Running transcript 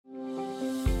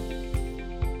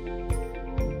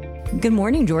Good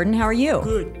morning, Jordan. How are you?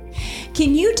 Good.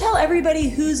 Can you tell everybody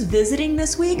who's visiting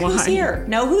this week? Why? Who's here?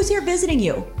 No, who's here visiting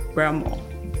you? Grandma.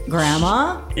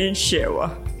 Grandma? And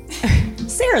Sarah.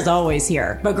 Sarah's always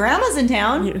here, but Grandma's in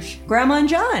town. Yes. Grandma and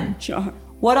John. John.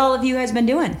 What all of you guys been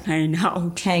doing? Hanging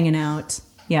out. Hanging out.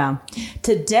 Yeah.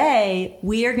 Today,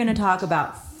 we are going to talk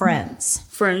about friends.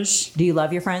 Friends. Do you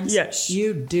love your friends? Yes.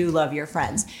 You do love your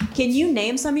friends. Can you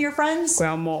name some of your friends?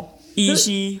 Grandma.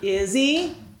 Izzy.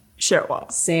 Izzy. Sarah.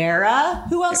 Sarah.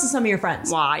 Who else is some of your friends?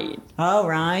 Ryan. Oh,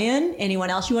 Ryan. Anyone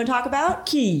else you want to talk about?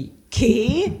 Key.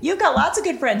 Key. You've got lots of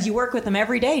good friends. You work with them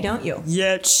every day, don't you?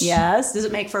 Yes. Yes. Does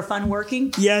it make for fun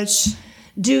working? Yes.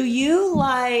 Do you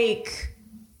like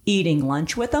eating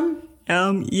lunch with them?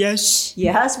 Yes.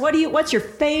 Yes. What's your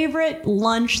favorite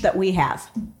lunch that we have?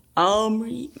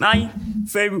 My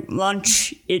favorite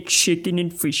lunch is chicken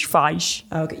and fish fries.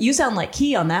 Okay. You sound like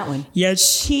Key on that one.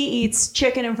 Yes. Key eats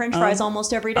chicken and french fries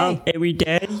almost every day. Every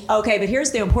day. Okay, but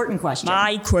here's the important question.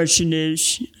 My question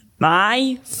is,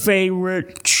 my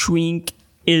favorite drink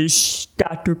is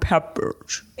Dr.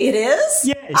 Pepper's. It is?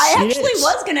 Yes, I it actually is.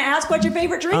 was going to ask what your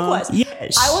favorite drink was.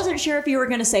 Yes. I wasn't sure if you were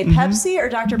going to say Pepsi or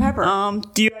Dr. Pepper.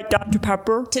 Do you like Dr.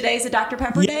 Pepper? Today's a Dr.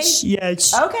 Pepper day?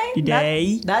 Yes. Okay.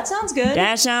 Today. That sounds good.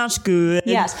 That sounds good.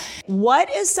 Yes.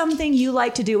 What is something you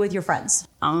like to do with your friends?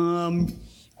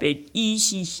 Big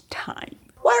Izzy's time.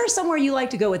 What are somewhere you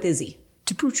like to go with Izzy?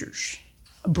 To Brewster's.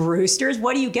 Brewster's?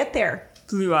 What do you get there?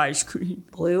 Blue ice cream.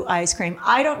 Blue ice cream.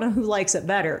 I don't know who likes it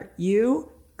better,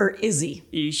 you or Izzy.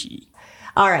 Izzy.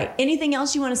 All right. Anything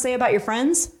else you want to say about your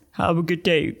friends? Have a good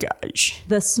day, you guys.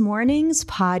 This morning's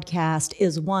podcast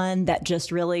is one that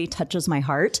just really touches my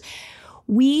heart.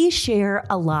 We share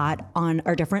a lot on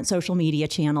our different social media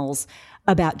channels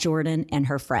about Jordan and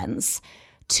her friends.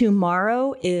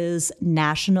 Tomorrow is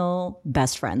National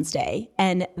Best Friends Day,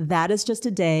 and that is just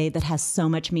a day that has so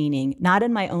much meaning, not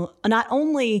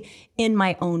only in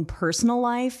my own personal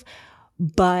life,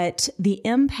 but the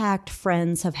impact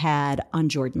friends have had on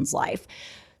Jordan's life.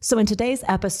 So in today's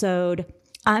episode,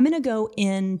 I'm going to go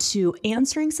into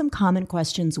answering some common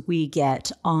questions we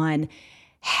get on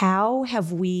how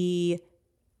have we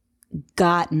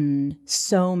gotten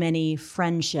so many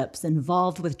friendships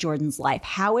involved with Jordan's life?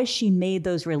 How has she made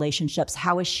those relationships?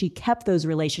 How has she kept those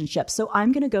relationships? So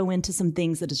I'm going to go into some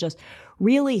things that has just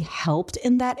really helped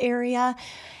in that area.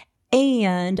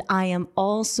 And I am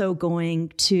also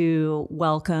going to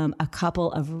welcome a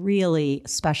couple of really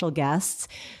special guests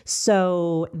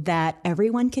so that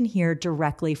everyone can hear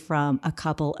directly from a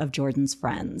couple of Jordan's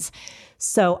friends.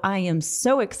 So I am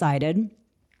so excited.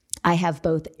 I have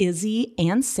both Izzy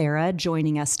and Sarah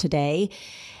joining us today.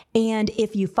 And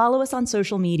if you follow us on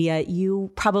social media,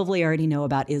 you probably already know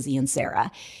about Izzy and Sarah.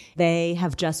 They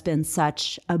have just been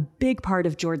such a big part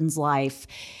of Jordan's life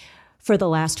for the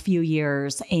last few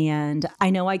years. And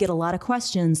I know I get a lot of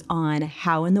questions on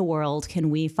how in the world can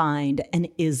we find an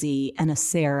Izzy and a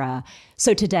Sarah.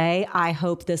 So today, I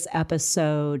hope this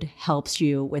episode helps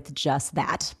you with just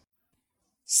that.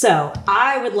 So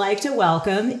I would like to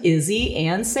welcome Izzy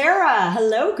and Sarah.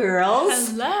 Hello, girls.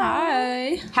 Hello.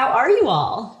 Hi. How are you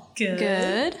all?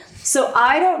 Good. So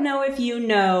I don't know if you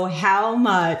know how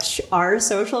much our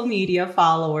social media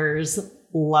followers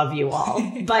love you all.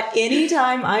 But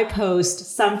anytime I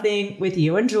post something with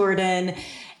you and Jordan,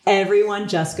 everyone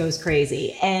just goes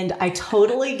crazy. And I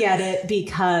totally get it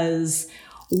because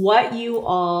what you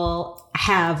all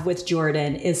have with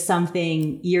Jordan is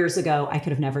something years ago I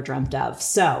could have never dreamt of.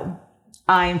 So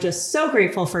I'm just so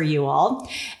grateful for you all.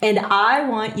 And I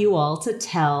want you all to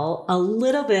tell a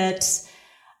little bit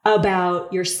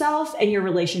about yourself and your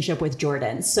relationship with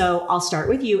Jordan. So I'll start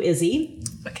with you, Izzy.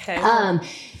 Okay.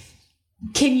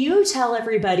 Can you tell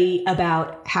everybody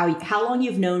about how long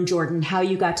you've known Jordan, how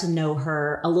you got to know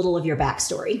her, a little of your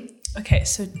backstory? Okay,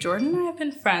 so Jordan and I have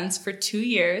been friends for 2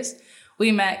 years.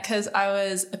 We met because I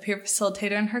was a peer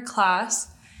facilitator in her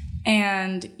class,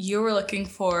 and you were looking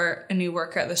for a new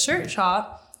worker at the shirt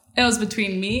shop. It was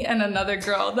between me and another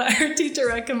girl that her teacher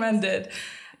recommended.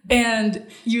 And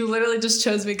you literally just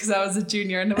chose me because I was a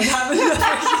junior and it would happen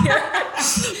another year.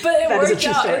 But it worked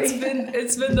out. Story.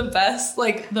 It's been the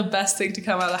best thing to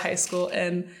come out of high school,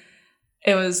 and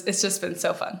it's just been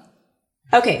so fun.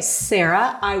 Okay,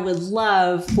 Sarah, I would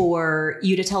love for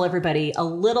you to tell everybody a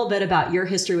little bit about your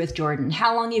history with Jordan.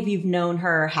 How long have you known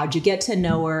her? How'd you get to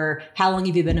know her? How long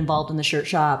have you been involved in the shirt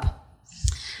shop?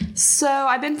 So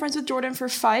I've been friends with Jordan for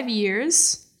 5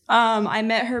 years. I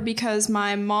met her because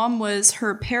my mom was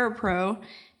her parapro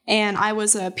and I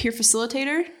was a peer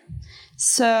facilitator.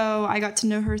 So I got to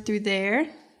know her through there.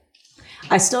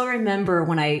 I still remember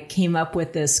when I came up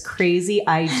with this crazy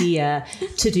idea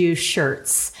to do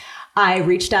shirts. I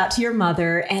reached out to your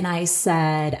mother and I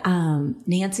said,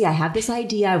 Nancy, I have this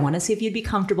idea. I want to see if you'd be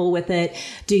comfortable with it.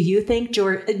 Do you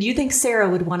think Sarah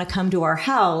would want to come to our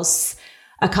house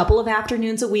a couple of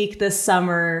afternoons a week this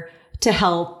summer to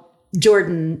help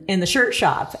Jordan in the shirt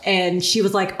shop? And she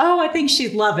was like, oh, I think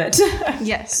she'd love it.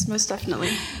 Yes, most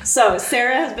definitely. So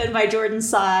Sarah has been by Jordan's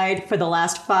side for the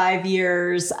last 5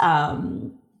 years.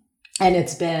 And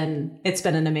it's been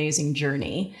an amazing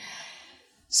journey.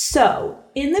 So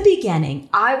in the beginning,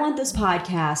 I want this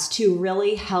podcast to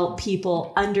really help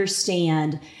people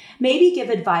understand, maybe give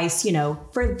advice,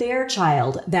 for their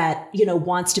child that,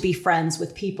 wants to be friends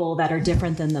with people that are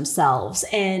different than themselves.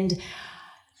 And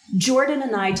Jordan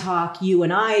and you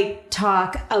and I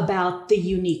talk about the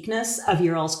uniqueness of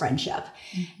your all's friendship.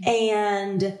 Mm-hmm.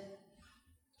 And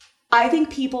I think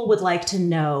people would like to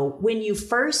know, when you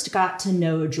first got to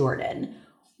know Jordan,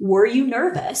 were you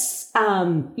nervous?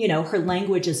 Her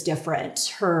language is different.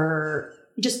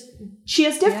 She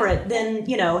is different than,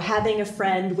 having a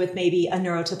friend with maybe a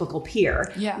neurotypical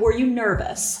peer. Yeah. Were you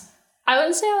nervous? I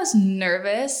wouldn't say I was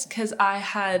nervous because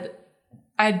I'd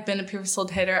been a peer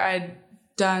facilitator. I'd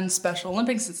done Special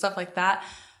Olympics and stuff like that.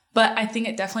 But I think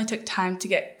it definitely took time to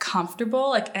get comfortable.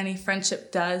 Like any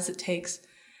friendship does, it takes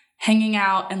hanging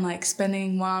out and like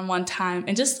spending one-on-one time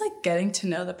and just like getting to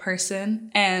know the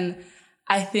person. And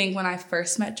I think when I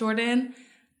first met Jordan,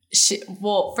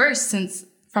 since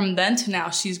from then to now,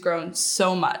 she's grown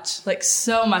so much. And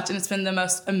it's been the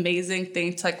most amazing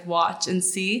thing to like watch and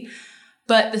see.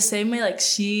 But the same way, like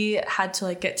she had to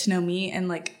like get to know me and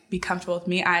like be comfortable with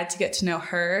me, I had to get to know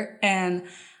her. And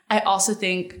I also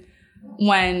think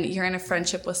when you're in a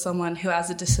friendship with someone who has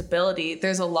a disability,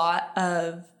 there's a lot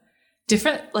of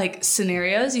different like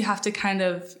scenarios you have to kind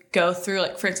of go through.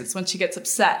 Like for instance, when she gets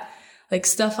upset, like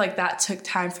stuff like that took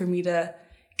time for me to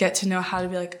get to know how to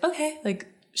be like, okay, like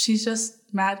she's just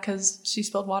mad because she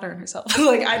spilled water on herself.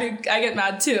 Like I get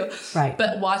mad too. Right.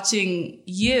 But watching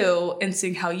you and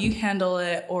seeing how you handle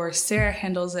it or Sarah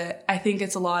handles it, I think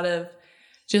it's a lot of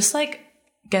just like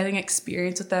getting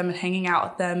experience with them and hanging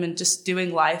out with them and just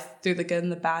doing life through the good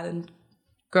and the bad and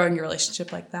growing your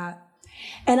relationship like that.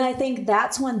 And I think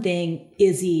that's one thing,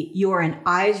 Izzy, your and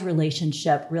I's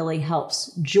relationship really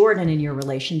helps Jordan in your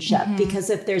relationship. Mm-hmm.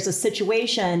 Because if there's a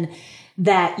situation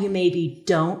that you maybe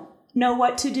don't know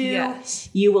what to do,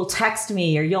 you will text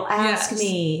me or you'll ask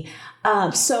me.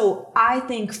 So I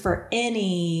think for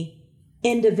any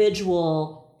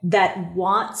individual that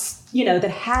wants,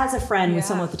 that has a friend with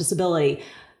someone with a disability,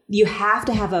 you have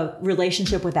to have a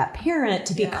relationship with that parent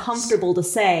to be comfortable to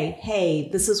say, hey,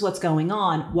 this is what's going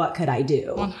on. What could I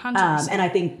do? 100%. And I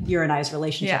think your and I's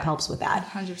relationship helps with that.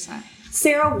 100%.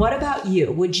 Sarah, what about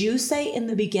you? Would you say in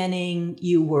the beginning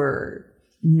you were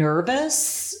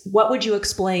nervous? What would you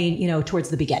explain, towards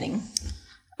the beginning?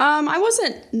 I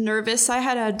wasn't nervous. I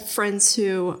had friends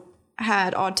who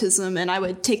had autism and I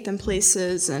would take them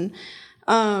places and,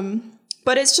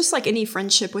 but it's just like any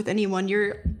friendship with anyone.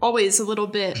 You're always a little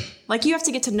bit like you have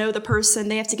to get to know the person.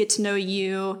 They have to get to know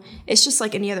you. It's just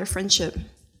like any other friendship.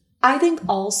 I think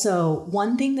also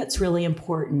one thing that's really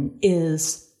important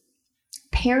is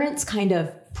parents kind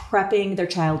of prepping their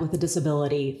child with a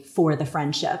disability for the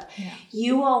friendship. Yeah.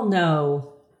 You all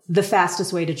know the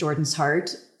fastest way to Jordan's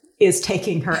heart is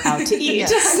taking her out to eat.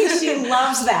 I mean, she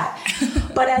loves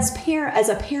that. But as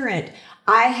a parent,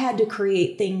 I had to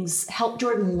create things, help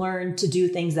Jordan learn to do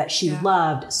things that she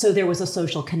loved. So there was a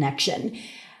social connection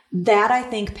that I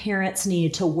think parents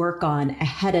need to work on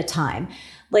ahead of time.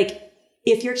 Like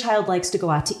if your child likes to go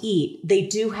out to eat, they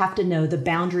do have to know the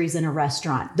boundaries in a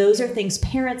restaurant. Those are things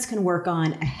parents can work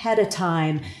on ahead of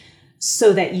time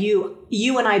so that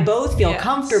you and I both feel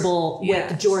comfortable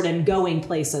with Jordan going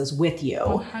places with you.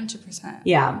 100%.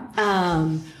 Yeah.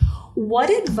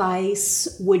 What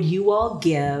advice would you all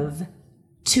give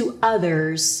to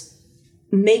others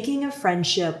making a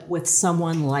friendship with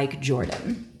someone like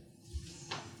Jordan?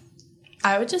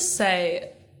 I would just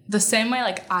say the same way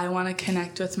like I want to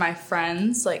connect with my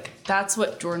friends, like that's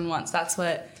what Jordan wants. That's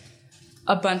what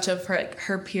a bunch of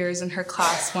her peers in her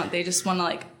class want. They just want to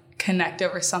like connect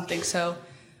over something. So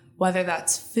whether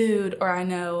that's food or I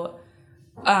know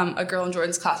a girl in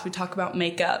Jordan's class, we talk about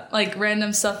makeup, like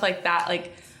random stuff like that.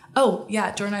 Like, oh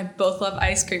yeah, Jordan and I both love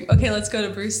ice cream. Okay, let's go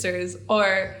to Brewster's.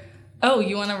 Or, oh,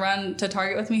 you want to run to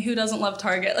Target with me? Who doesn't love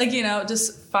Target? Like,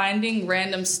 just finding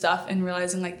random stuff and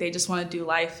realizing like they just want to do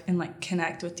life and like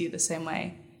connect with you the same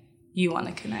way you want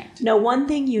to connect. Now, one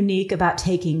thing unique about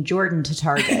taking Jordan to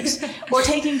Target or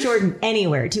taking Jordan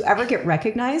anywhere, do you ever get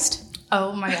recognized?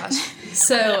 Oh my gosh.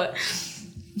 So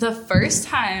the first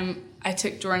time I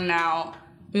took Jordan out,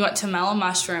 we went to Mellow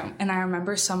Mushroom, and I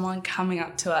remember someone coming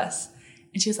up to us,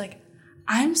 and she was like,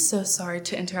 I'm so sorry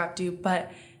to interrupt you,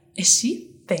 but is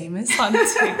she famous on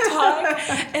TikTok?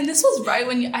 And this was right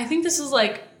when I think this was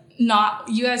like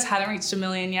you guys hadn't reached 1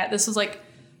 million yet. This was like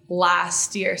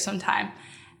last year sometime.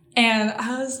 And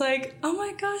I was like, oh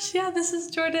my gosh, yeah, this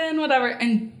is Jordan, whatever.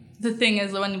 And the thing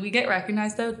is, when we get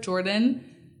recognized though, Jordan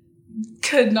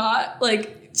could not,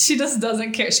 like, she just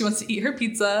doesn't care. She wants to eat her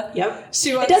pizza. Yep.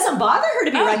 It doesn't bother her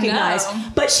to be recognized,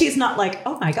 but she's not like,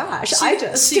 oh my gosh,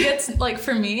 she gets, like,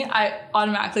 for me, I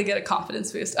automatically get a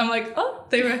confidence boost. I'm like, oh,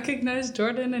 they recognize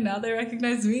Jordan and now they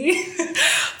recognize me.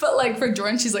 But like for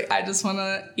Jordan, she's like, I just want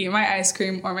to eat my ice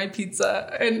cream or my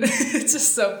pizza. And it's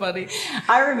just so funny.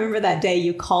 I remember that day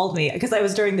you called me because I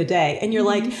was during the day and you're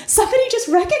like, somebody just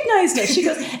recognized us. She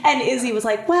goes, and Izzy was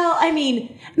like, well, I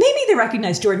mean, maybe they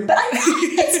recognized Jordan, but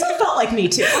it still felt like me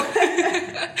too.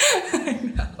 I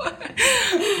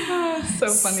know. So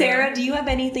funny. Sarah, do you have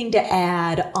anything to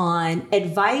add on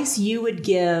advice you would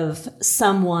give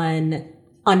someone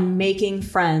on making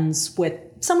friends with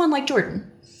someone like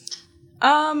Jordan?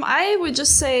 I would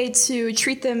just say to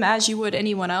treat them as you would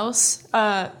anyone else,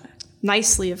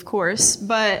 nicely, of course,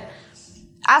 but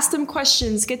ask them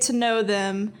questions, get to know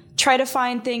them, try to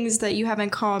find things that you have in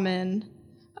common.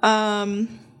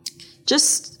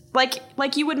 Just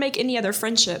like you would make any other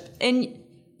friendship. And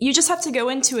you just have to go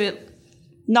into it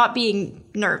not being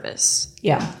nervous.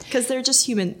 Yeah. Because they're just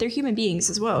human. They're human beings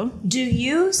as well. Do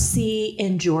you see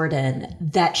in Jordan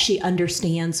that she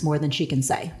understands more than she can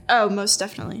say? Oh, most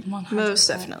definitely. 100%. Most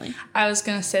definitely. I was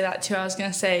going to say that too. I was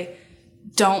going to say,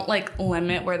 don't like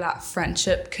limit where that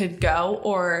friendship could go.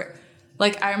 Or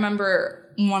like, I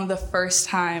remember one of the first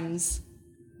times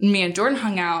me and Jordan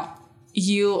hung out,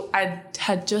 I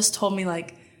had just told me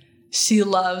like, she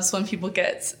loves when people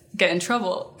get in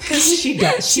trouble because she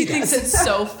does. She thinks it's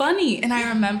so funny. And I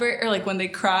remember, or like when they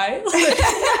cry, and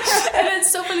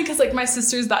it's so funny because like my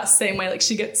sister's that same way. Like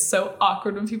she gets so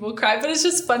awkward when people cry, but it's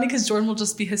just funny because Jordan will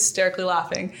just be hysterically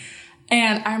laughing.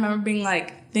 And I remember being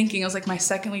like thinking, it was like my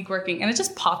second week working, and it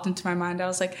just popped into my mind. I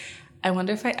was like, I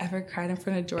wonder if I ever cried in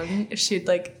front of Jordan, if she'd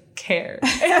like care.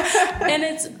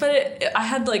 I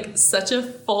had like such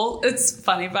a it's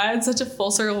funny, but I had such a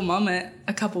full circle moment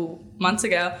a couple months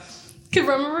ago. Can you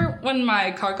remember when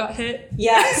my car got hit?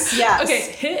 Yes.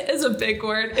 Okay, hit is a big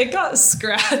word. It got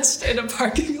scratched in a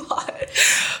parking lot.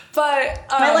 But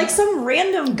by like some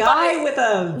random guy with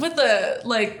a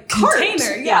like cart.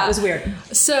 Container. Yeah, it was weird.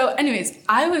 So anyways,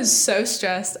 I was so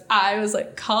stressed. I was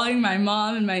like calling my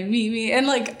mom and my Mimi, and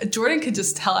like Jordan could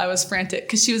just tell I was frantic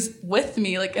because she was with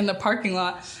me like in the parking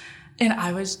lot, and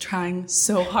I was trying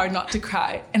so hard not to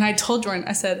cry. And I told Jordan,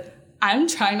 I said, I'm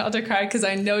trying not to cry because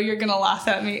I know you're going to laugh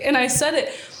at me. And I said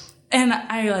it. And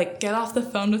I like get off the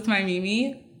phone with my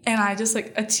Mimi, and I just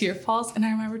like a tear falls. And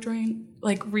I remember Jordan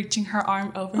like reaching her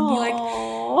arm over and be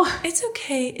like, it's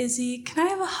okay, Izzy. Can I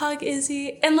have a hug,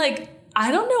 Izzy? And like, I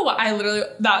don't know what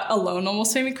that alone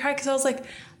almost made me cry because I was like,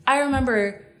 I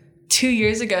remember 2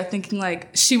 years ago thinking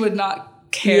like she would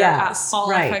not care at all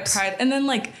if I cried. And then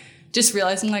like just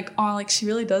realizing like, oh, like she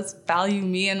really does value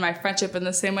me and my friendship in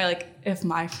the same way. Like if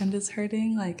my friend is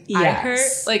hurting, like I hurt.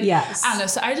 Like, I don't know.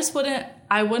 So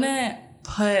I wouldn't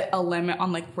put a limit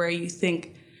on like where you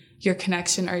think your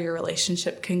connection or your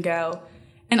relationship can go.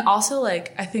 And also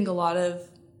like, I think a lot of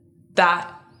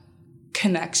that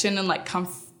connection and like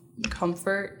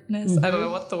comfortness, I don't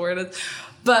know what the word is,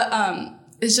 but,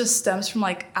 it just stems from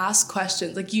like ask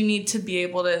questions. Like you need to be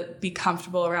able to be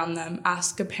comfortable around them.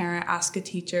 Ask a parent, ask a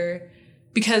teacher,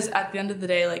 because at the end of the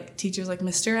day, like teachers like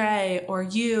Mr. A or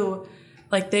you,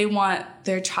 like they want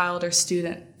their child or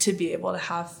student to be able to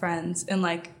have friends and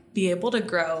like be able to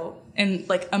grow and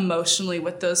like emotionally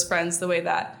with those friends the way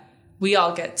that we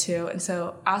all get to. And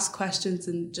so ask questions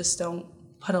and just don't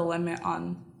put a limit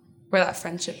on where that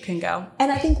friendship can go.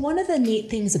 And I think one of the neat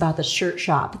things about the shirt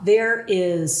shop, there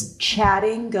is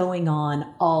chatting going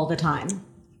on all the time.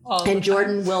 And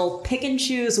Jordan will pick and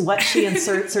choose what she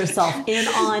inserts herself in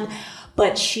on,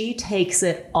 but she takes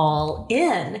it all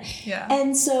in. Yeah.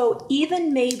 And so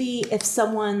even maybe if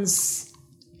someone's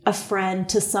a friend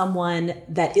to someone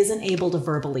that isn't able to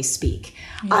verbally speak,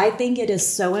 I think it is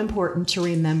so important to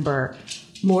remember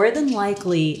more than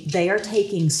likely, they are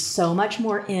taking so much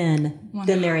more in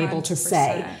than they're able to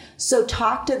say. So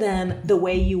talk to them the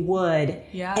way you would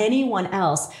anyone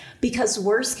else, because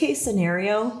worst case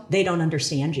scenario, they don't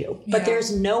understand you. But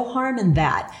there's no harm in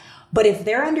that. But if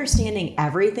they're understanding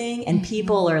everything and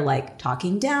people are like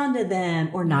talking down to them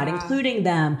or not including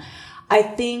them, I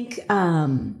think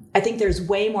I think there's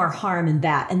way more harm in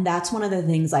that. And that's one of the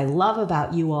things I love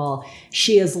about you all.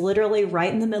 She is literally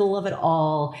right in the middle of it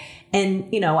all.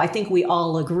 And, I think we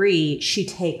all agree she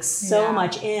takes so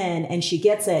much in and she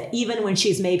gets it, even when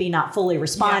she's maybe not fully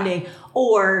responding,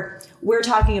 or we're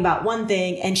talking about one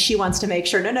thing and she wants to make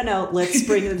sure, no, let's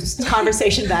bring this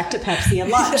conversation back to Pepsi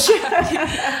and lunch.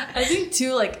 I think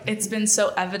too, like, it's been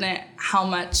so evident how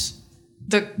much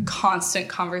the constant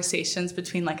conversations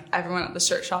between like everyone at the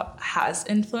shirt shop has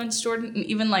influenced Jordan, and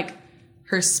even like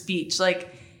her speech.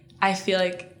 Like, I feel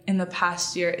like in the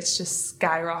past year, it's just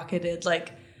skyrocketed.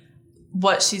 Like,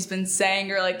 what she's been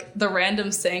saying, or like the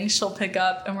random sayings she'll pick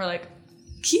up and we're like,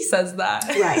 he says that.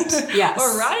 Right. Yes.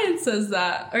 Or Ryan says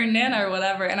that, or Nana, or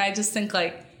whatever. And I just think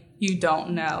like, you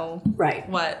don't know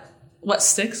what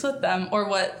sticks with them or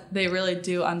what they really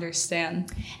do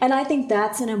understand. And I think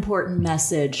that's an important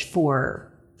message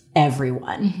for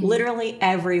everyone, literally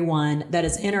everyone that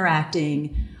is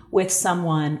interacting with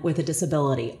someone with a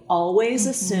disability. Always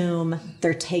assume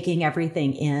they're taking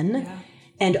everything in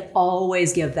and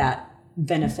always give that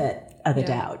benefit of the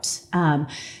doubt.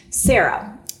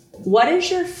 Sarah, what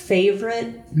is your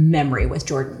favorite memory with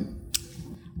Jordan?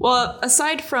 Well,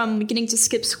 aside from getting to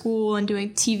skip school and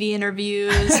doing TV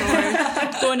interviews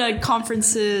or going to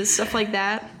conferences, stuff like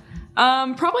that,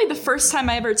 probably the first time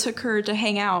I ever took her to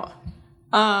hang out,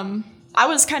 I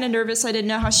was kind of nervous. I didn't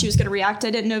know how she was going to react. I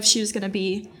didn't know if she was going to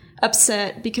be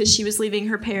upset because she was leaving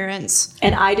her parents.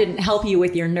 And I didn't help you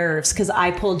with your nerves because I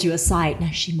pulled you aside.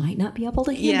 Now, she might not be able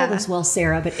to handle this well,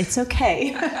 Sarah, but it's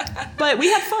okay. But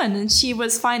we had fun, and she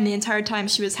was fine the entire time.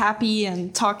 She was happy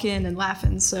and talking and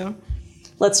laughing, so...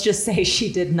 Let's just say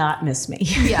she did not miss me.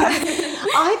 Yeah.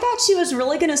 I thought she was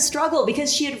really going to struggle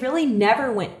because she had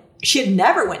never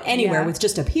went anywhere with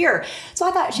just a peer. So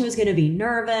I thought she was going to be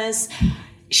nervous.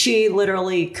 She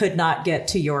literally could not get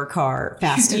to your car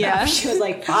fast enough. She was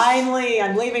like, finally,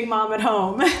 I'm leaving mom at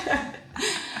home.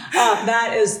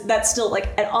 That's still like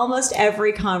at almost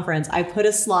every conference, I put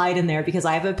a slide in there because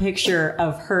I have a picture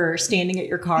of her standing at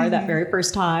your car that very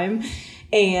first time.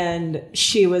 And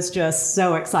she was just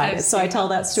so excited. So I tell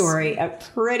that story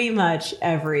at pretty much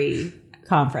every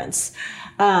conference.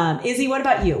 Izzy, what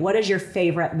about you? What is your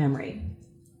favorite memory?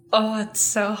 Oh, it's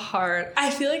so hard. I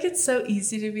feel like it's so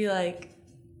easy to be like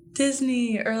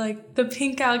Disney or like the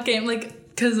Pink Out game, like,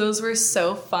 because those were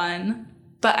so fun.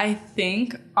 But I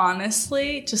think,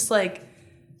 honestly, just like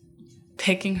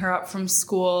picking her up from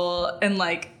school and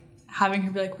like having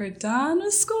her be like, we're done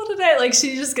with school today. Like,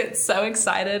 she just gets so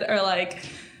excited. Or like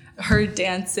her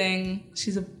dancing.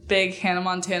 She's a big Hannah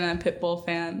Montana and Pitbull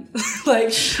fan.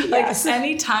 like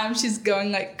anytime she's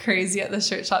going like crazy at the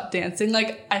shirt shop dancing,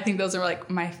 like I think those are like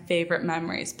my favorite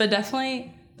memories. But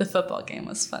definitely the football game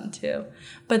was fun too.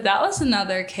 But that was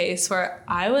another case where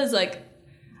I was like,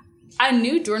 I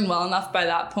knew Jordan well enough by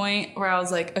that point where I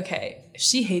was like, okay, if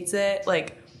she hates it,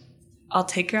 like, I'll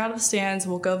take her out of the stands.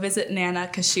 We'll go visit Nana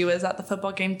because she was at the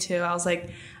football game too. I was like,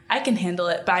 I can handle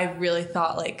it. But I really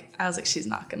thought she's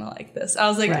not going to like this. I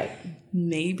was like,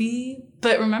 maybe.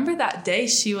 But remember that day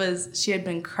she had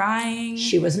been crying.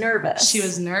 She was nervous. She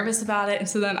was nervous about it. And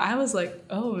so then I was like,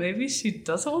 oh, maybe she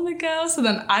doesn't want to go. So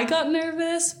then I got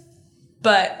nervous.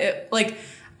 But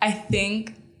I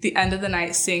think the end of the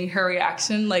night, seeing her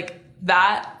reaction, like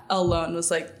that alone was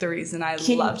like the reason I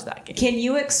loved that game. Can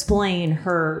you explain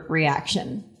her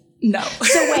reaction? No.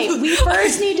 So wait, we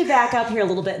first need to back up here a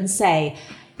little bit and say,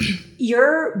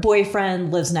 your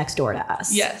boyfriend lives next door to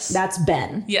us. Yes. That's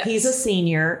Ben. Yes. He's a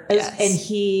senior. Yes. And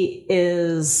he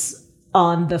is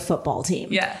on the football team.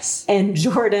 Yes. And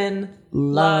Jordan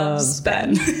loves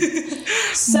Ben.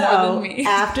 So more than me.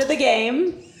 after the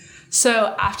game,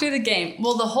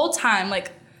 well, the whole time,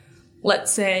 like,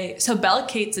 let's say, so Bella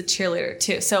Kate's a cheerleader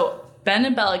too. So Ben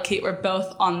and Bella Kate were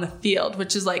both on the field,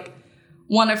 which is like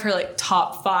one of her like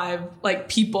top 5 like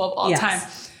people of all time.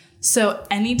 So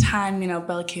anytime,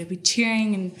 Bella Kate would be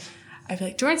cheering and I'd be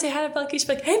like, Jordan, say hi to Bella Kate. She'd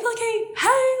be like, hey, Bella Kate,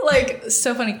 hey. Like,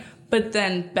 so funny. But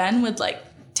then Ben would like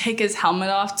take his helmet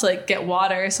off to like get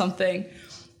water or something.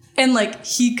 And like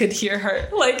he could hear her.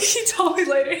 Like he told me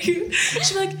later, she'd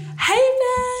be like, hey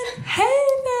man, hey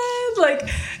man. Like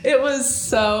it was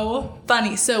so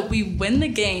funny. So we win the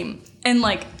game. And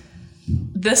like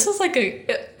this was like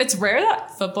it's rare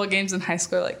that football games in high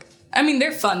school are like, I mean,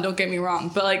 they're fun, don't get me wrong,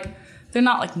 but like they're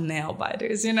not like nail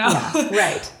biters, Yeah,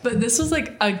 right. But this was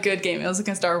like a good game. It was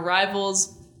against our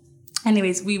rivals.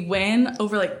 Anyways, we win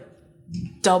over like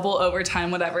double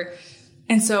overtime, whatever.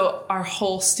 And so our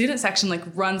whole student section like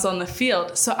runs on the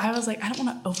field. So I was like, I don't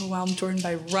want to overwhelm Jordan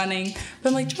by running. But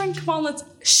I'm like, Jordan, come on,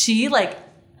 she like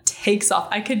takes off.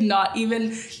 I could not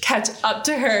even catch up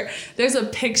to her. There's a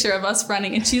picture of us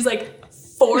running and she's like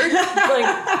 4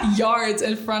 like yards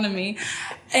in front of me.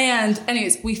 And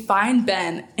anyways, we find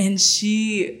Ben and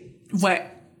she went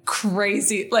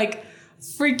crazy, like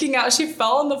freaking out. She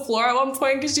fell on the floor at one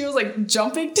point because she was like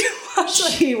jumping too much.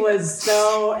 She was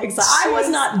so excited. I was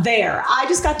not there. I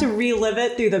just got to relive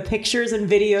it through the pictures and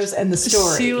videos and the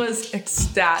story. She was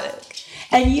ecstatic.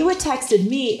 And you had texted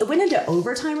me. It went into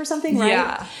overtime or something, right?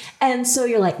 Yeah. And so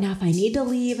you're like, now if I need to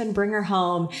leave and bring her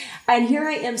home. And here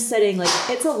I am sitting, like,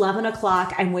 it's 11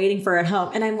 o'clock. I'm waiting for her at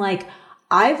home. And I'm like,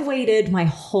 I've waited my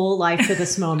whole life for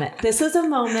this moment. This is a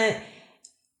moment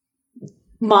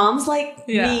moms like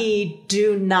me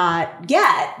do not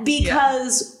get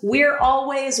because we're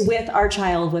always with our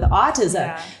child with autism.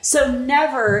 Yeah. So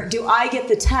never do I get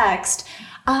the text,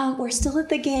 we're still at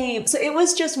the game. So it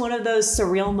was just one of those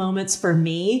surreal moments for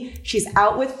me. She's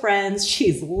out with friends.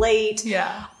 She's late.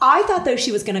 Yeah. I thought, though,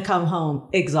 she was going to come home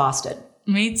exhausted.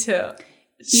 Me too.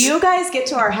 You guys get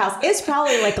to our house. It's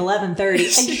probably like 11:30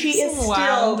 and she is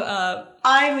still up.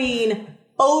 I mean,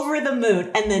 over the moon.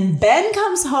 And then Ben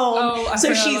comes home.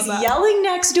 So she's yelling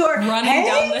next door, running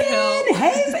down the hill.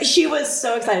 Hey, she was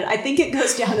so excited. I think it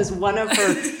goes down as one of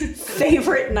her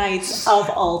favorite nights of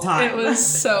all time. It was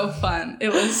so fun.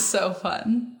 It was so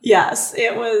fun. Yes,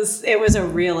 it was a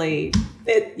really,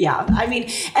 I mean,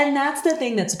 and that's the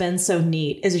thing that's been so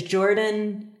neat is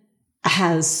Jordan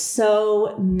has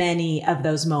so many of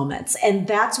those moments. And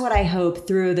that's what I hope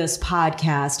through this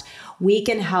podcast, we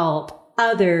can help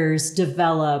others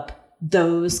develop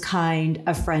those kind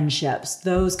of friendships,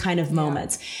 those kind of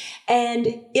moments. And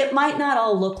it might not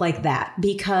all look like that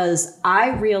because I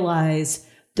realize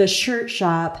the shirt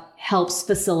shop helps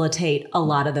facilitate a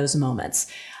lot of those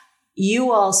moments.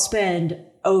 You all spend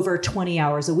over 20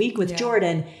 hours a week with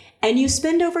Jordan and you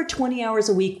spend over 20 hours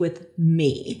a week with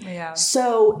me. Yeah.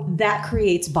 So that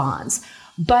creates bonds.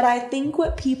 But I think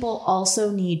what people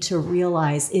also need to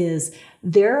realize is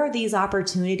there are these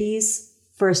opportunities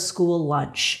for a school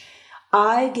lunch.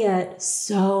 I get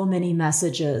so many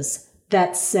messages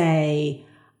that say,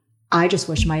 I just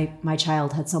wish my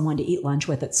child had someone to eat lunch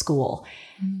with at school.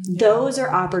 Those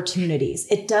are opportunities.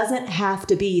 It doesn't have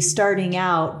to be starting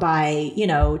out by,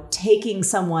 taking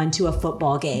someone to a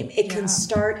football game. It can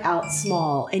start out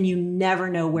small and you never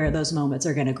know where those moments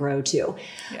are going to grow to.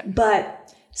 Yeah.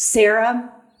 But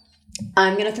Sarah,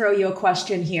 I'm going to throw you a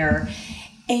question here.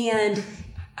 And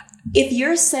if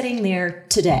you're sitting there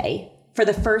today for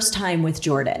the first time with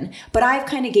Jordan, but I've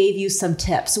kind of gave you some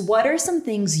tips, what are some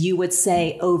things you would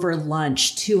say over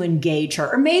lunch to engage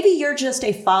her? Or maybe you're just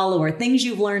a follower, things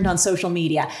you've learned on social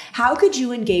media. How could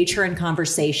you engage her in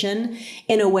conversation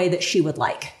in a way that she would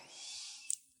like?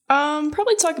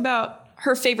 Probably talk about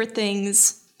her favorite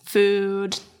things,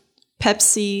 food,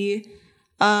 Pepsi,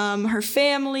 her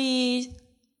family,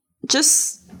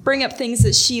 just bring up things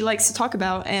that she likes to talk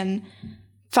about and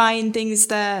find things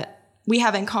that we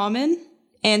have in common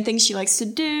and things she likes to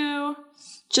do,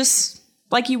 just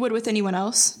like you would with anyone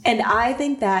else. And I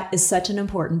think that is such an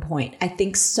important point. I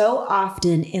think so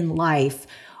often in life,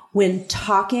 when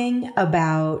talking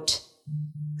about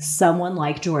someone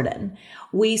like Jordan,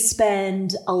 we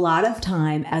spend a lot of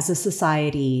time as a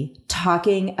society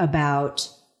talking about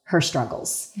her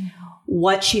struggles,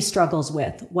 what she struggles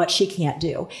with, what she can't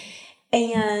do.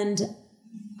 And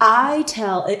I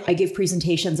give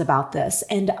presentations about this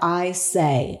and I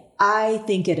say, I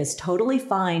think it is totally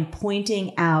fine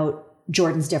pointing out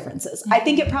Jordan's differences. I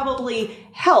think it probably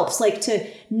helps to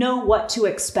know what to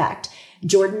expect.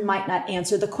 Jordan might not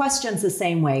answer the questions the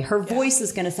same way. Her voice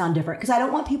is going to sound different because I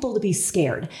don't want people to be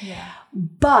scared. Yeah.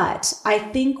 But I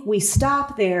think we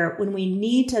stop there when we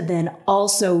need to then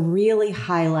also really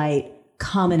highlight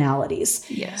commonalities.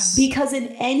 Yes. Because in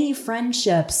any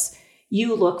friendships,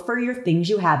 you look for your things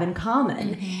you have in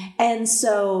common. And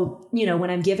so, when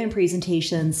I'm giving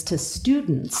presentations to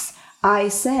students, I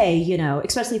say,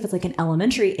 especially if it's like an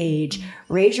elementary age,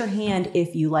 raise your hand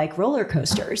if you like roller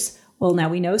coasters. Well, now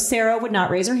we know Sarah would not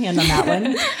raise her hand on that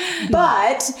one,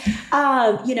 but,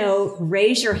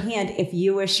 raise your hand if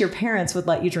you wish your parents would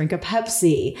let you drink a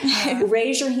Pepsi.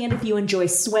 Raise your hand if you enjoy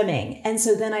swimming. And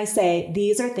so then I say,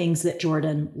 these are things that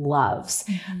Jordan loves.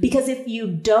 Because if you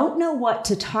don't know what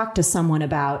to talk to someone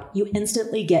about, you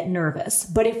instantly get nervous.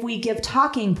 But if we give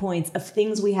talking points of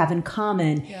things we have in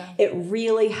common, it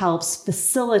really helps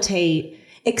facilitate,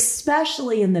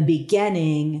 especially in the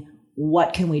beginning,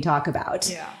 what can we talk about?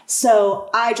 Yeah. So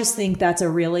I just think that's a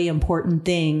really important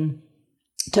thing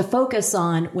to focus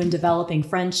on when developing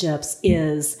friendships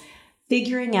is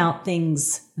figuring out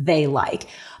things they like.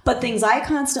 But things I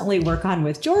constantly work on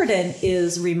with Jordan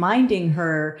is reminding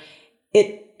her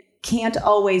it can't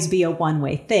always be a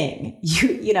one-way thing.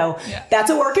 That's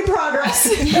a work in progress.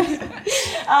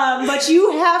 But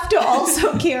you have to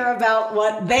also care about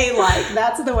what they like.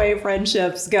 That's the way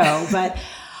friendships go. But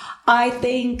I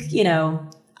think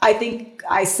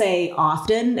I say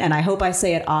often, and I hope I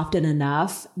say it often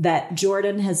enough, that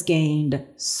Jordan has gained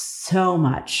so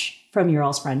much from your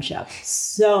all's friendship.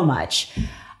 So much.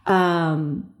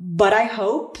 But I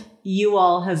hope you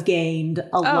all have gained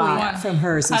a lot from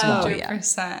hers as well.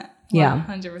 100%. Yeah.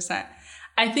 100%.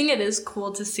 I think it is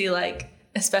cool to see, like,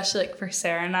 especially like for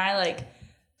Sarah and I, like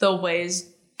the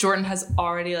ways Jordan has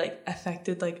already like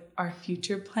affected like our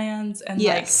future plans and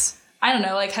like, I don't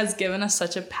know, like has given us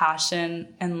such a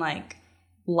passion and like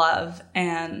love.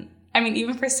 And I mean,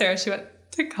 even for Sarah, she went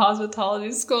to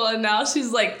cosmetology school and now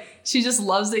she's like, she just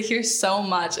loves it here so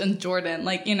much. And Jordan,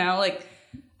 like, like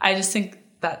I just think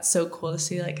that's so cool to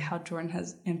see like how Jordan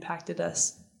has impacted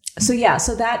us. So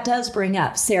that does bring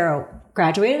up Sarah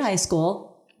graduated high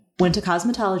school, went to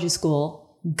cosmetology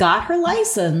school, got her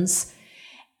license,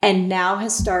 and now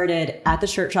has started at the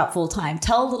Shirt Shop full time.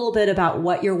 Tell a little bit about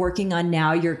what you're working on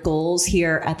now, your goals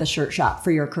here at the Shirt Shop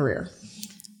for your career.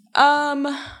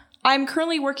 I'm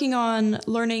currently working on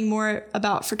learning more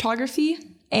about photography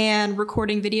and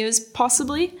recording videos,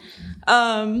 possibly.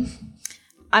 I'm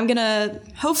going to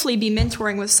hopefully be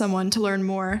mentoring with someone to learn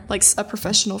more, like a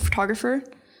professional photographer.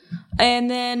 And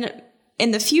then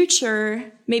in the future,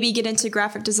 maybe get into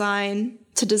graphic design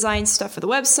to design stuff for the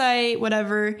website,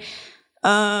 whatever.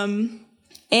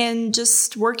 And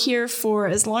just work here for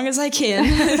as long as I can.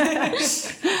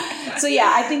 So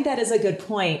I think that is a good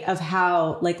point of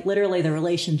how like literally the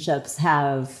relationships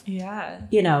have,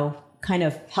 kind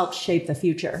of helped shape the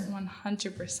future.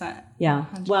 100%. Yeah.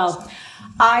 100%. Well,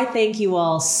 I thank you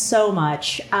all so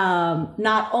much.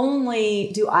 Not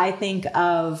only do I think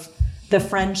of the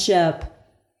friendship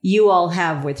you all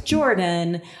have with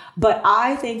Jordan, but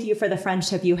I thank you for the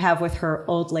friendship you have with her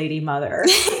old lady mother.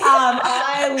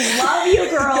 I love you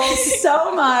girls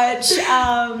so much.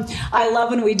 I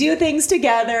love when we do things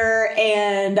together,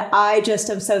 and I just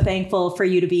am so thankful for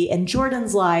you to be in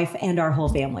Jordan's life and our whole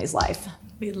family's life.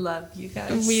 We love you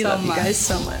guys. We love you guys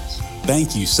so much.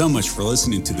 Thank you so much for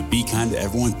listening to the Be Kind to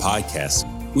Everyone podcast.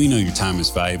 We know your time is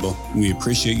valuable, and we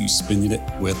appreciate you spending it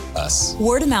with us.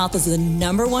 Word of mouth is the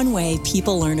 #1 way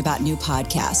people learn about new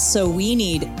podcasts. So we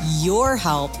need your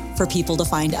help for people to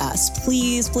find us.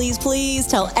 Please, please, please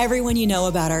tell everyone you know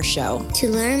about our show. To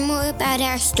learn more about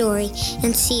our story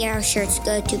and see our shirts,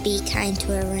 go to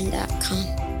bekindtoeveryone.com.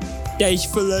 Thanks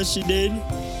for listening.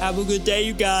 Have a good day,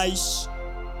 you guys.